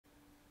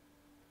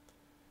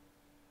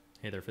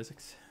Hey there,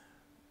 physics.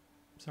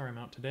 Sorry I'm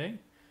out today,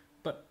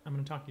 but I'm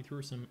going to talk you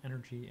through some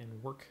energy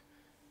and work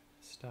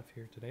stuff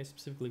here today,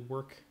 specifically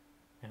work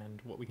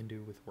and what we can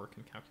do with work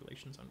and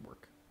calculations on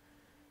work.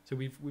 So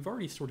we've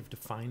already sort of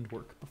defined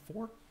work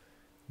before,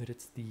 that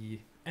it's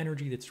the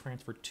energy that's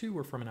transferred to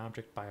or from an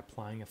object by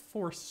applying a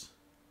force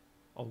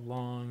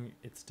along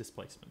its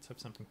displacement. So if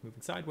something's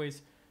moving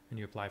sideways and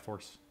you apply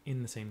force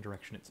in the same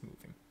direction it's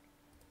moving.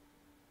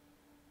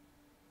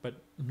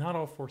 But not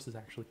all forces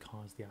actually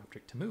cause the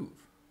object to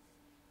move.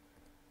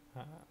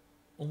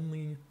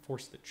 Only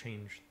force that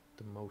change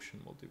the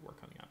motion will do work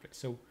on the object.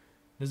 So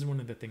this is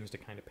one of the things to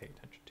kind of pay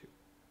attention to.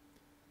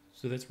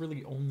 So that's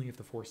really only if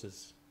the force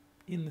is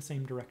in the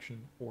same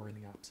direction or in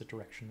the opposite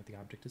direction that the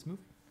object is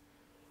moving.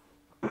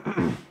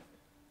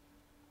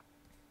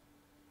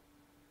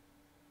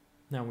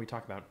 Now when we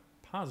talk about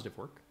positive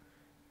work,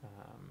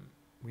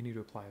 we need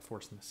to apply a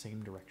force in the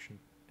same direction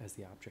as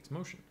the object's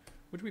motion,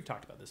 which we've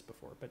talked about this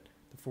before, but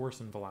the force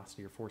and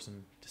velocity or force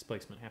and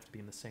displacement have to be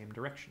in the same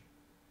direction.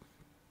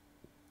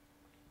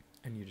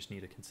 And you just need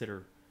to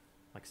consider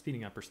like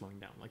speeding up or slowing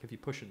down. Like if you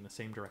push it in the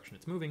same direction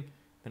it's moving,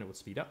 then it will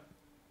speed up.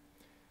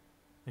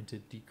 And to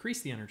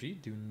decrease the energy,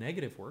 do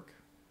negative work,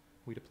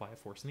 we'd apply a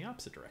force in the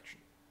opposite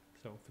direction.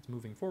 So if it's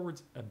moving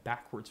forwards, a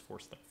backwards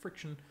force like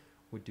friction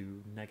would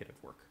do negative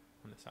work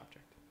on this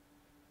object.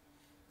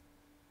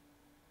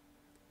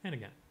 And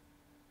again.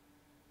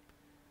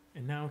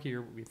 And now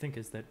here what we think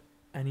is that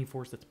any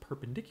force that's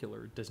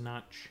perpendicular does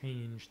not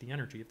change the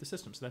energy of the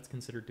system. So that's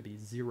considered to be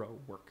zero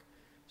work.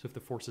 So if the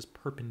force is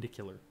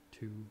perpendicular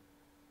to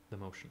the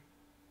motion.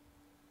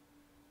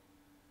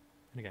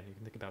 And again, you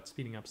can think about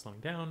speeding up,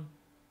 slowing down,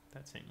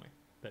 that same way.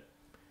 That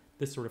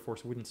this sort of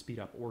force wouldn't speed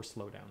up or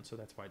slow down, so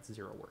that's why it's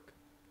zero work.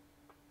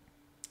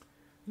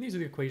 And these are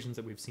the equations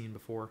that we've seen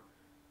before.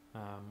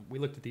 We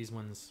looked at these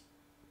ones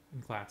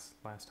in class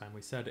last time.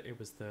 We said it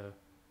was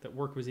that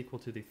work was equal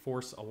to the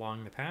force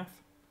along the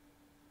path.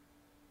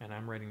 And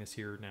I'm writing this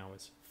here now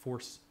as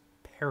force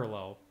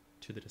parallel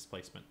to the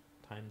displacement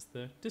times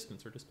the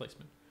distance or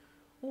displacement.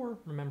 Or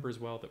remember as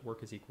well that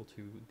work is equal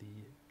to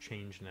the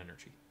change in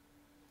energy.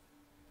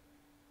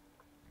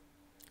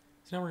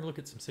 So now we're going to look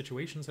at some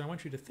situations, and I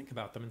want you to think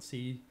about them and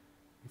see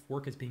if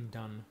work is being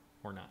done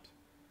or not.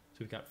 So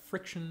we've got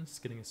friction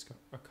skidding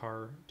a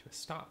car to a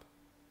stop.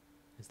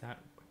 Is that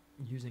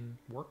using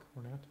work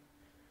or not?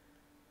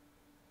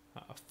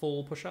 A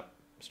full push-up,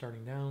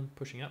 starting down,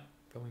 pushing up,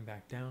 going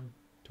back down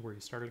to where you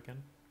started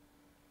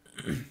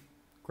again.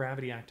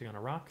 Gravity acting on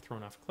a rock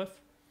thrown off a cliff.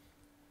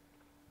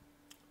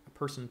 A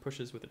person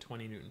pushes with a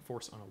 20 Newton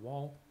force on a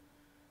wall.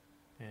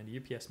 And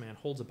a UPS man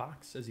holds a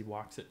box as he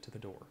walks it to the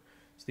door.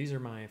 So these are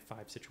my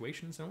 5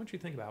 situations, and I want you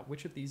to think about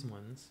which of these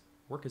ones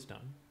work is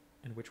done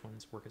and which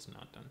ones work is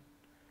not done.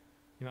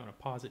 You might want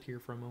to pause it here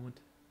for a moment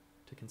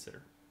to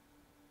consider.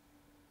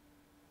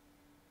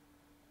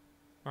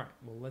 All right,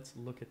 well, let's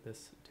look at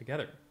this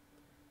together.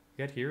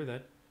 You get here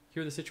that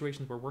here are the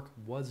situations where work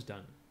was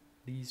done.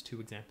 These 2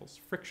 examples,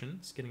 friction,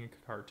 skidding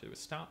a car to a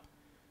stop,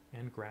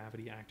 and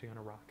gravity acting on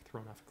a rock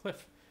thrown off a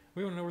cliff.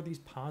 We want to know were these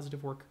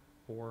positive work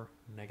or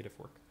negative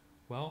work?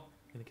 Well,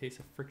 in the case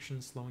of friction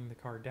slowing the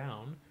car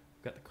down,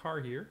 we've got the car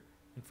here,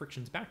 and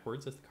friction's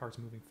backwards as the car's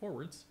moving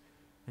forwards,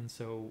 and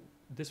so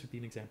this would be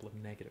an example of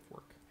negative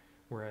work.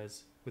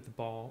 Whereas with the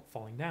ball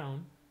falling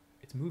down,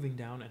 it's moving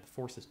down and the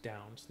force is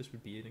down, so this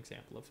would be an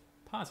example of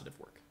positive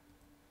work.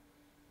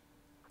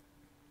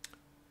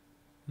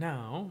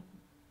 Now,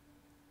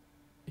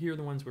 here are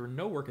the ones where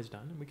no work is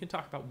done, and we can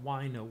talk about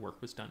why no work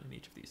was done in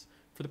each of these.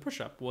 For the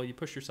push-up, well, you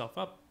pushed yourself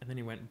up, and then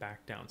you went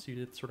back down. So you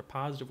did sort of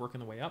positive work on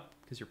the way up,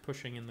 because you're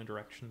pushing in the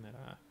direction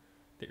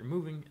that you're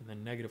moving, and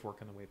then negative work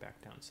on the way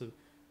back down. So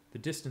the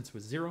distance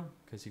was 0,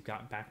 because you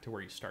got back to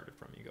where you started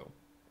from. You go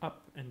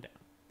up and down.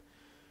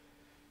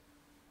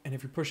 And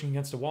if you're pushing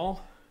against a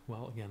wall,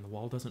 well, again, the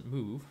wall doesn't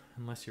move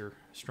unless you're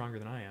stronger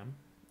than I am.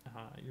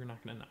 You're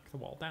not going to knock the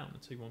wall down,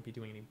 so you won't be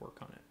doing any work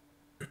on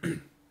it.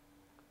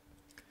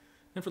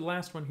 And for the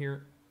last one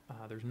here,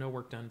 there's no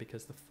work done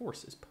because the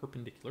force is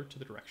perpendicular to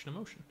the direction of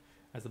motion.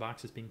 As the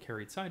box is being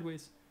carried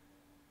sideways,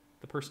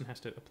 the person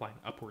has to apply an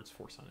upwards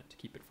force on it to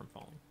keep it from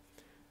falling.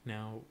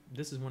 Now,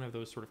 this is one of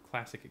those sort of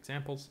classic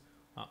examples.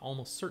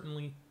 Almost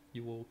certainly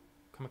you will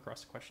come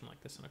across a question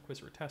like this in a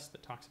quiz or a test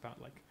that talks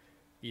about like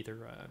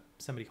either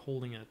somebody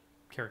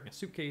carrying a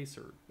suitcase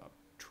or a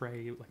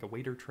tray, like a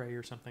waiter tray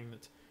or something,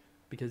 that's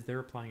because they're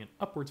applying an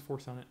upwards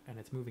force on it and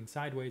it's moving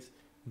sideways,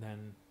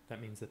 then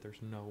that means that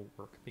there's no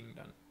work being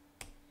done.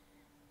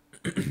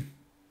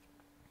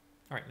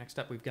 All right, next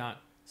up we've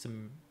got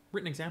some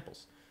written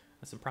examples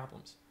of some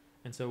problems.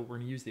 And so we're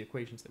going to use the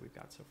equations that we've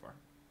got so far.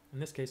 In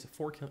this case, a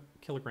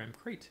 4-kilogram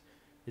crate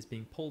is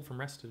being pulled from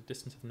rest at a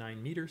distance of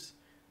 9 meters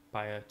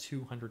by a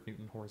 200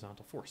 Newton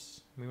horizontal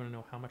force. We want to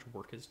know how much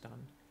work is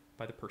done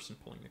by the person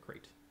pulling the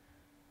crate.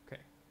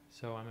 Okay,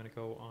 so I'm going to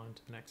go on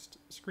to the next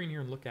screen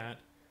here and look at,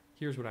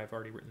 here's what I've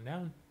already written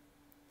down.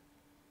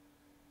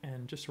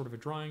 And just sort of a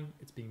drawing,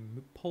 it's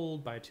being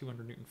pulled by a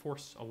 200 Newton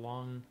force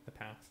along the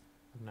path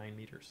of 9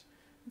 meters.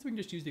 And so we can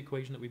just use the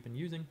equation that we've been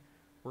using,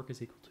 work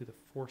is equal to the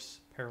force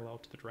parallel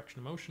to the direction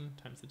of motion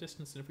times the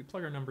distance. And if we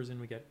plug our numbers in,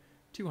 we get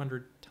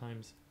 200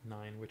 times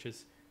 9, which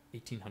is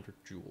 1800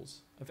 joules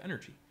of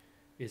energy,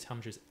 is how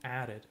much is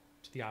added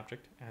to the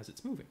object as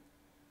it's moving.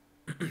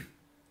 All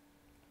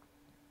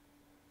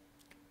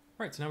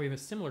right, so now we have a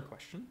similar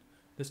question.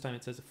 This time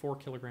it says a 4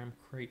 kilogram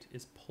crate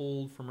is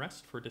pulled from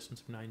rest for a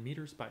distance of 9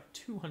 meters by a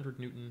 200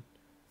 Newton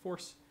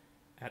force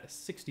at a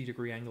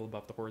 60-degree angle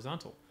above the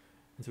horizontal.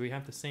 And so we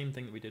have the same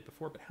thing that we did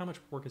before, but how much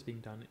work is being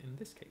done in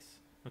this case?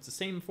 Now, it's the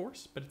same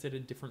force, but it's at a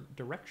different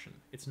direction.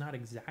 It's not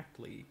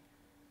exactly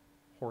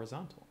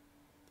horizontal.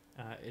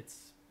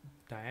 It's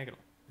diagonal.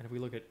 And if we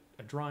look at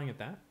a drawing of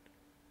that,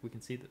 we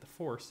can see that the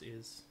force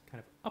is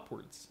kind of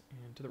upwards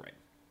and to the right.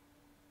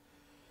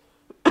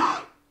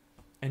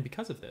 And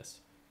because of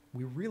this,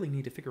 we really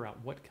need to figure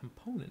out what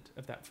component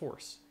of that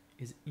force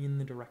is in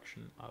the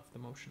direction of the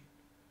motion.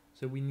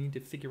 So we need to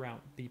figure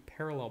out the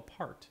parallel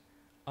part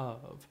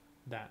of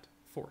that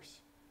force.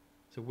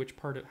 So which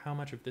part of, how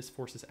much of this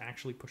force is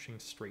actually pushing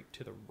straight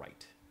to the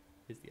right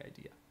is the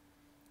idea.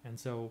 And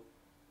so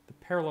the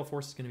parallel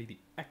force is going to be the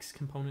x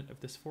component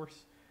of this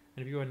force.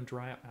 And if you go ahead and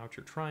draw out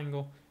your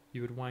triangle,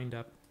 you would wind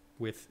up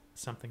with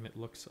something that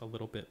looks a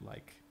little bit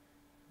like,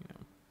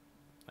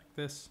 like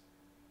this.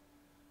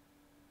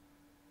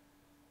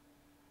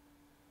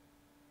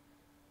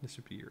 This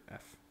would be your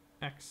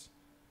fx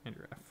and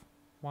your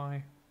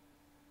fy.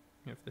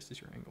 If this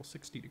is your angle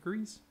 60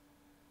 degrees,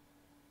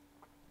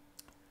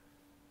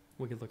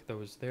 we could look at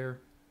those there.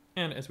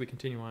 And as we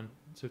continue on,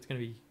 so it's going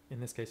to be, in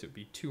this case, it would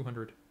be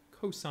 200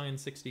 cosine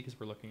 60 because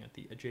we're looking at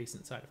the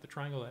adjacent side of the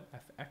triangle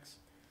at fx.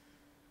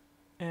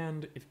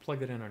 And if you plug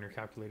that in on your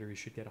calculator, you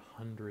should get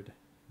 100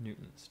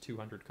 newtons,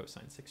 200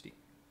 cosine 60.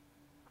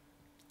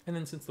 And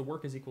then since the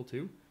work is equal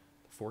to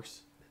the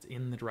force that's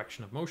in the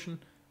direction of motion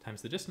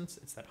times the distance,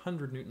 it's that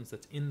 100 newtons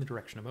that's in the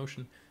direction of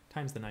motion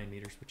times the 9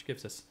 meters, which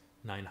gives us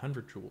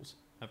 900 joules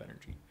of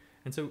energy.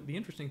 And so the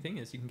interesting thing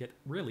is you can get,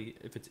 really,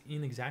 if it's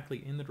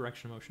exactly in the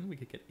direction of motion, we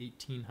could get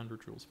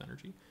 1800 joules of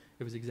energy.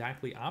 If it was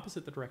exactly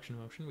opposite the direction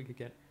of motion, we could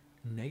get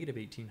negative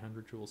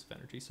 1800 joules of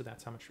energy. So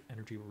that's how much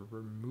energy we're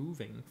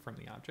removing from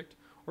the object.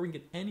 Or we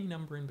can get any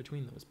number in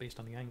between those based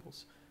on the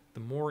angles.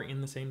 The more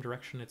in the same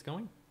direction it's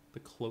going, the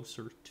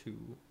closer to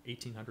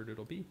 1800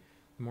 it'll be.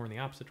 The more in the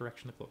opposite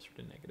direction, the closer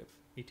to negative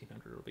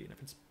 1800 it'll be. And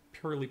if it's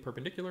purely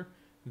perpendicular,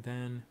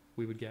 then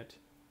we would get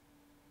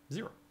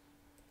 0.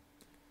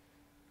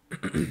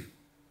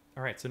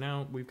 All right, so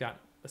now we've got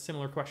a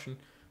similar question.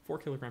 4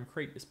 kilogram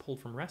crate is pulled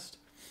from rest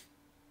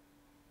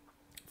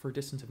for a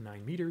distance of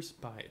 9 meters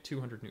by a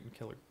 200 Newton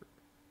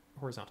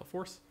horizontal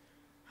force.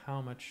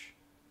 How much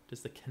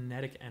does the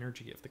kinetic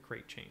energy of the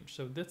crate change?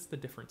 So that's the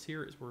difference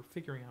here, is we're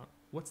figuring out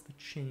what's the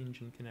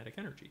change in kinetic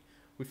energy.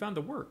 We found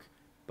the work,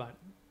 but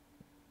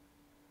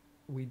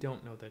we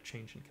don't know the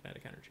change in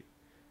kinetic energy.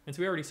 And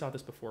so we already saw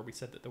this before. We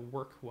said that the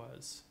work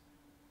was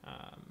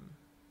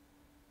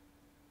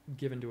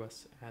given to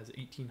us as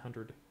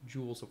 1800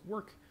 joules of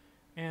work.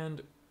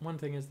 And one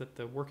thing is that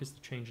the work is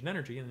the change in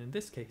energy. And in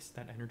this case,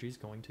 that energy is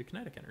going to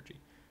kinetic energy.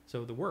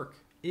 So the work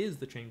is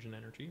the change in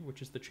energy,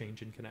 which is the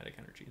change in kinetic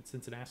energy. And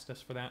since it asked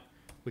us for that,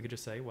 we could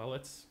just say, well,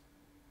 it's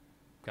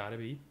got to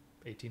be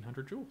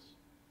 1800 joules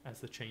as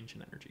the change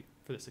in energy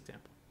for this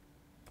example.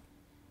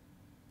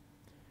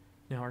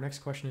 Now our next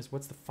question is,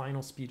 what's the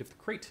final speed of the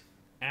crate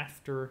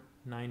after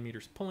 9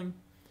 meters pulling?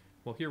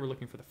 Well, here we're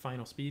looking for the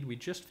final speed. We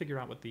just figured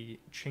out what the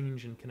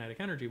change in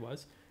kinetic energy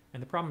was,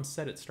 and the problem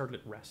said it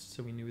started at rest,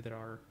 so we knew that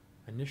our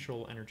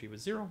initial energy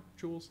was 0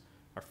 joules,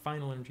 our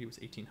final energy was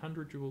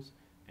 1800 joules,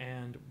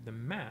 and the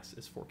mass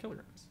is 4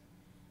 kilograms.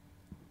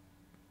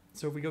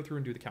 So if we go through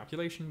and do the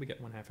calculation, we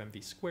get 1/2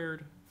 mv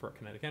squared for our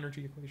kinetic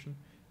energy equation.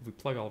 If we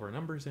plug all of our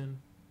numbers in,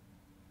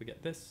 we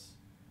get this.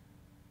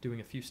 Doing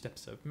a few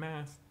steps of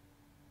math,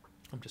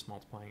 I'm just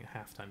multiplying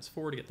 1/2 times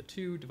 4 to get the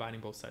 2,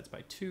 dividing both sides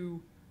by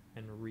 2,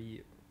 and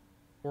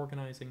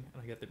reorganizing,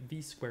 and I get that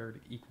v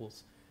squared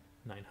equals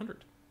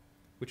 900,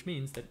 which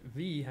means that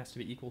v has to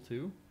be equal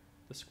to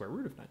the square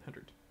root of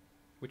 900,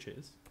 which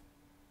is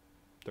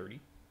 30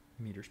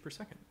 meters per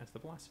second as the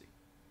velocity.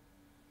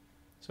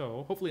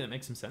 So hopefully that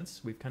makes some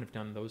sense. We've kind of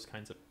done those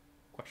kinds of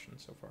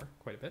questions so far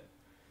quite a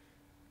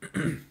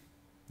bit.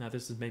 Now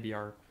this is maybe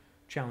our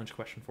challenge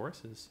question for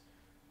us, is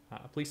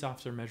a police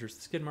officer measures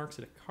the skid marks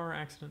at a car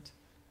accident.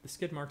 The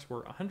skid marks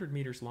were 100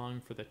 meters long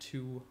for the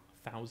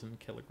 2,000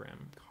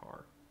 kilogram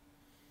car.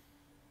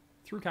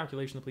 Through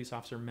calculation, the police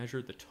officer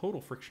measured the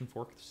total friction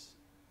force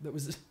that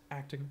was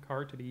acting the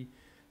car to be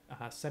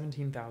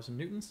 17,000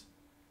 newtons.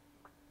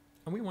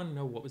 And we want to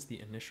know what was the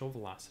initial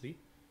velocity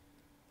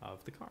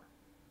of the car.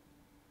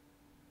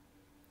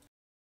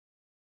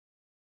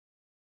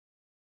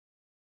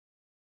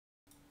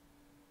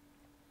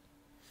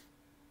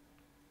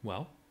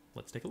 Well,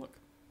 let's take a look.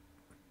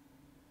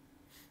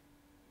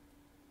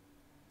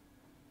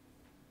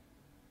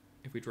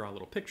 If we draw a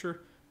little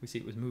picture, we see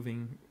it was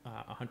moving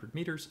 100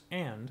 meters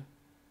and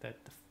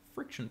that the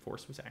friction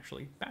force was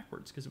actually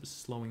backwards because it was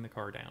slowing the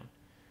car down.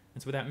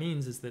 And so what that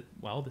means is that,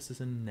 well, this is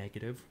a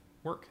negative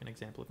work, an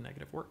example of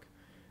negative work.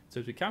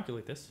 So to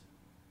calculate this,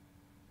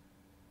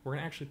 we're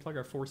going to actually plug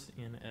our force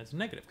in as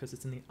negative because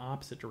it's in the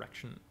opposite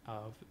direction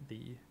of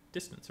the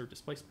distance or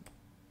displacement.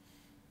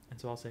 And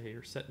so I'll say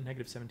here set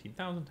negative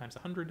 17,000 times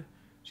 100,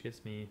 which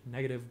gives me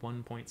negative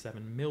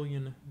 1.7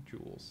 million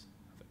joules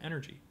of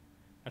energy.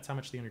 That's how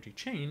much the energy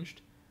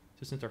changed.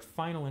 So since our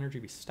final energy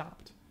we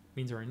stopped,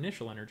 means our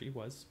initial energy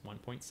was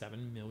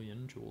 1.7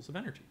 million joules of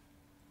energy.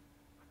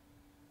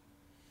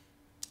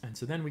 And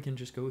so then we can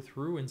just go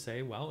through and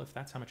say, well, if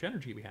that's how much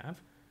energy we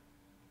have,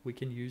 we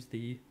can use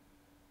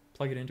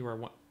plug it into our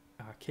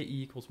KE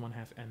equals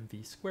 1/2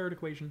 mv squared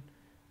equation.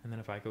 And then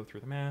if I go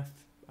through the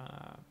math,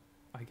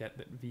 I get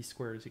that v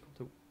squared is equal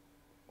to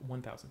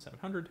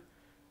 1,700.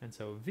 And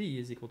so v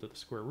is equal to the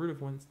square root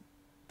of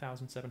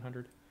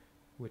 1,700,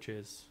 which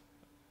is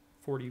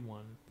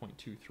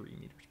 41.23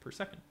 meters per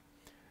second.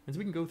 And so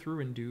we can go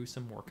through and do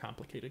some more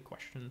complicated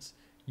questions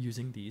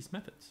using these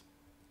methods.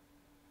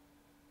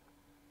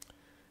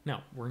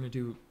 Now, we're going to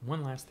do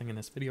one last thing in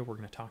this video. We're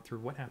going to talk through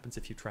what happens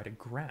if you try to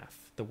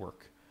graph the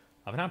work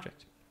of an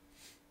object.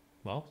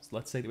 Well,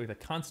 let's say that we have a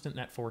constant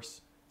net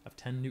force of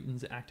 10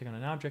 newtons acting on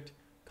an object,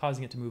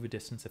 causing it to move a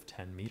distance of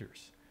 10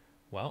 meters.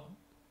 Well,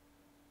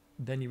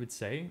 then you would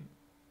say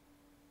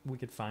we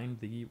could find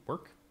the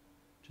work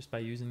just by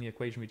using the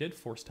equation we did,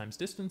 force times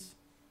distance.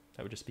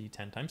 That would just be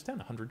 10 times 10,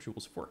 100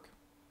 joules of work.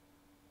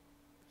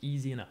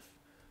 Easy enough.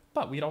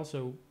 But we'd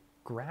also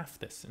graph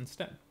this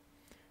instead.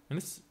 And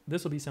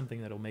this will be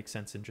something that will make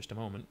sense in just a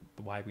moment,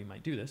 why we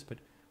might do this, but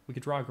we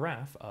could draw a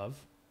graph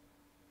of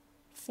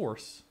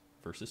force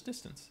versus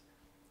distance.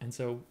 And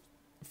so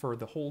for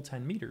the whole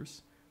 10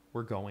 meters,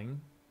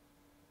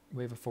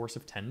 we have a force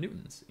of 10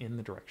 newtons in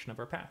the direction of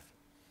our path.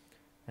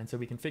 And so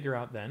we can figure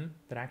out then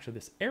that actually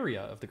this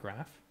area of the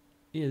graph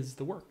is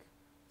the work,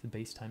 the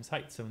base times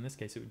height. So in this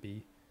case, it would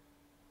be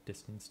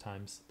distance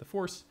times the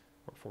force,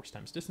 or force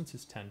times distance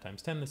is 10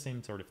 times 10, the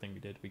same sort of thing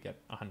we did. We get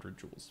 100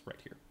 joules right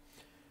here.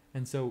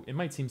 And so it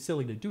might seem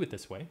silly to do it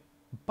this way,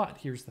 but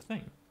here's the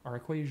thing. Our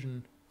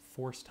equation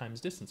force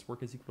times distance,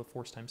 work is equal to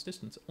force times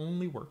distance,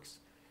 only works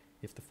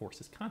if the force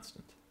is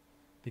constant,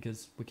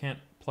 because we can't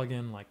plug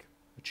in like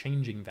a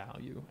changing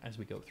value as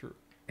we go through.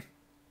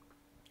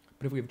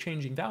 But if we have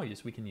changing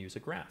values, we can use a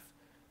graph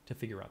to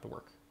figure out the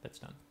work that's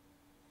done.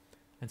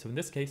 And so in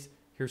this case,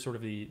 here's sort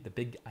of the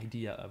big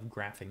idea of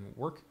graphing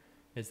work,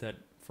 is that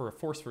for a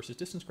force versus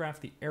distance graph,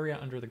 the area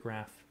under the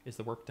graph is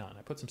the work done.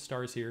 I put some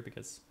stars here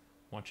because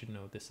I want you to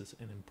know this is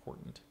an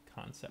important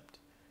concept.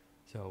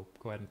 So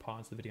go ahead and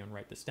pause the video and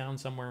write this down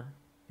somewhere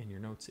in your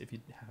notes if you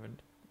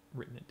haven't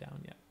written it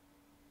down yet.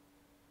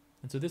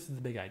 And so this is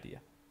the big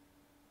idea.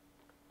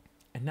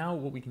 And now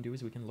what we can do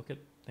is we can look at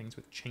things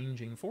with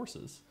changing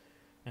forces,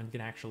 and we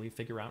can actually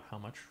figure out how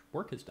much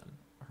work is done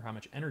or how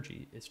much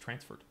energy is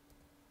transferred.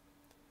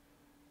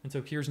 And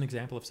so here's an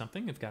example of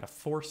something. We've got a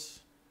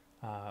force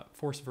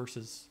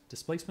versus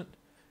displacement.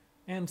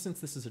 And since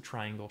this is a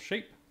triangle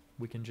shape,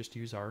 we can just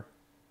use our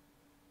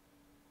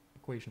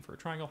equation for a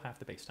triangle, half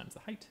the base times the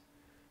height.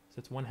 So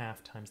it's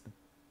 1/2 times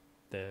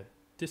the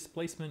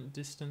displacement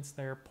distance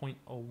there,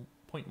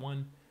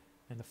 0.1,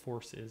 and the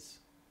force is,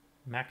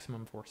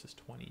 maximum force is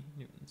 20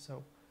 newtons.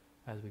 So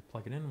as we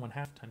plug it in,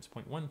 1/2 times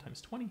 0.1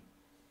 times 20.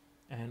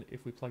 And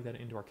if we plug that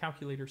into our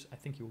calculators, I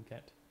think you will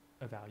get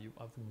a value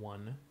of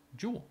 1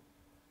 joule.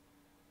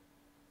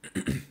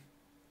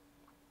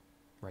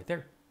 Right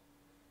there.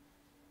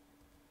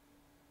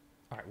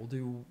 All right, we'll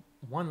do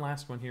one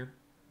last one here,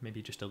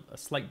 maybe just a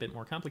slight bit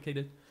more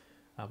complicated.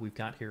 We've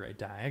got here a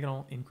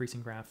diagonal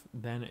increasing graph,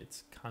 then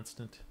it's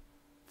constant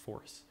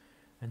force.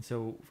 And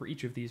so for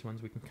each of these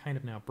ones, we can kind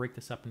of now break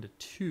this up into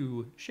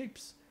two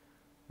shapes.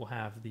 We'll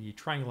have the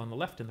triangle on the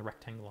left and the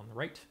rectangle on the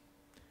right.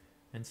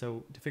 And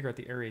so to figure out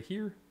the area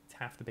here, it's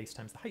half the base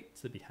times the height.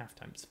 So it'd be 1/2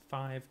 times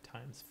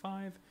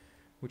 5,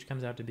 which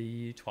comes out to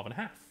be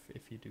 12.5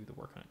 if you do the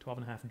work on it,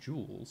 12.5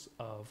 joules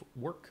of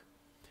work.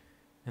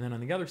 And then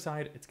on the other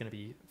side, it's going to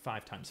be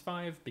 5 times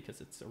 5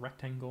 because it's a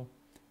rectangle,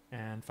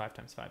 and 5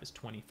 times 5 is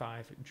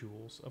 25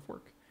 joules of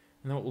work.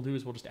 And then what we'll do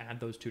is we'll just add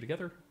those two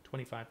together,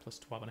 25 plus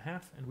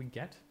 12.5, and we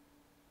get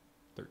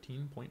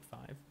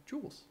 13.5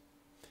 joules.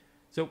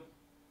 So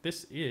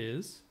this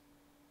is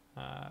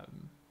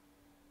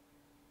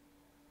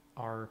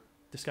our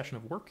discussion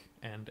of work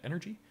and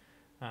energy,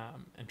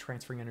 and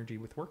transferring energy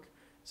with work.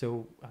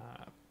 So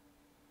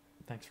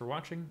thanks for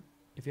watching.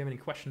 If you have any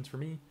questions for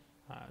me,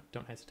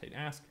 don't hesitate to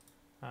ask.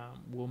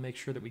 We'll make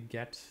sure that we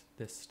get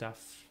this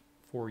stuff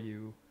for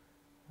you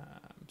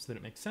so that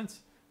it makes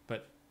sense,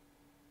 but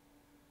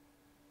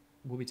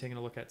we'll be taking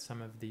a look at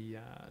some of the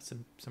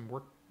some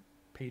work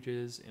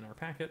pages in our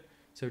packet.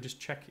 So just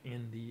check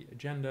in the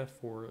agenda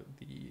for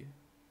the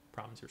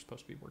problems you're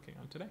supposed to be working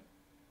on today.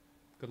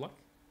 Good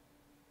luck.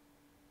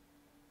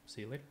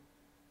 See you later.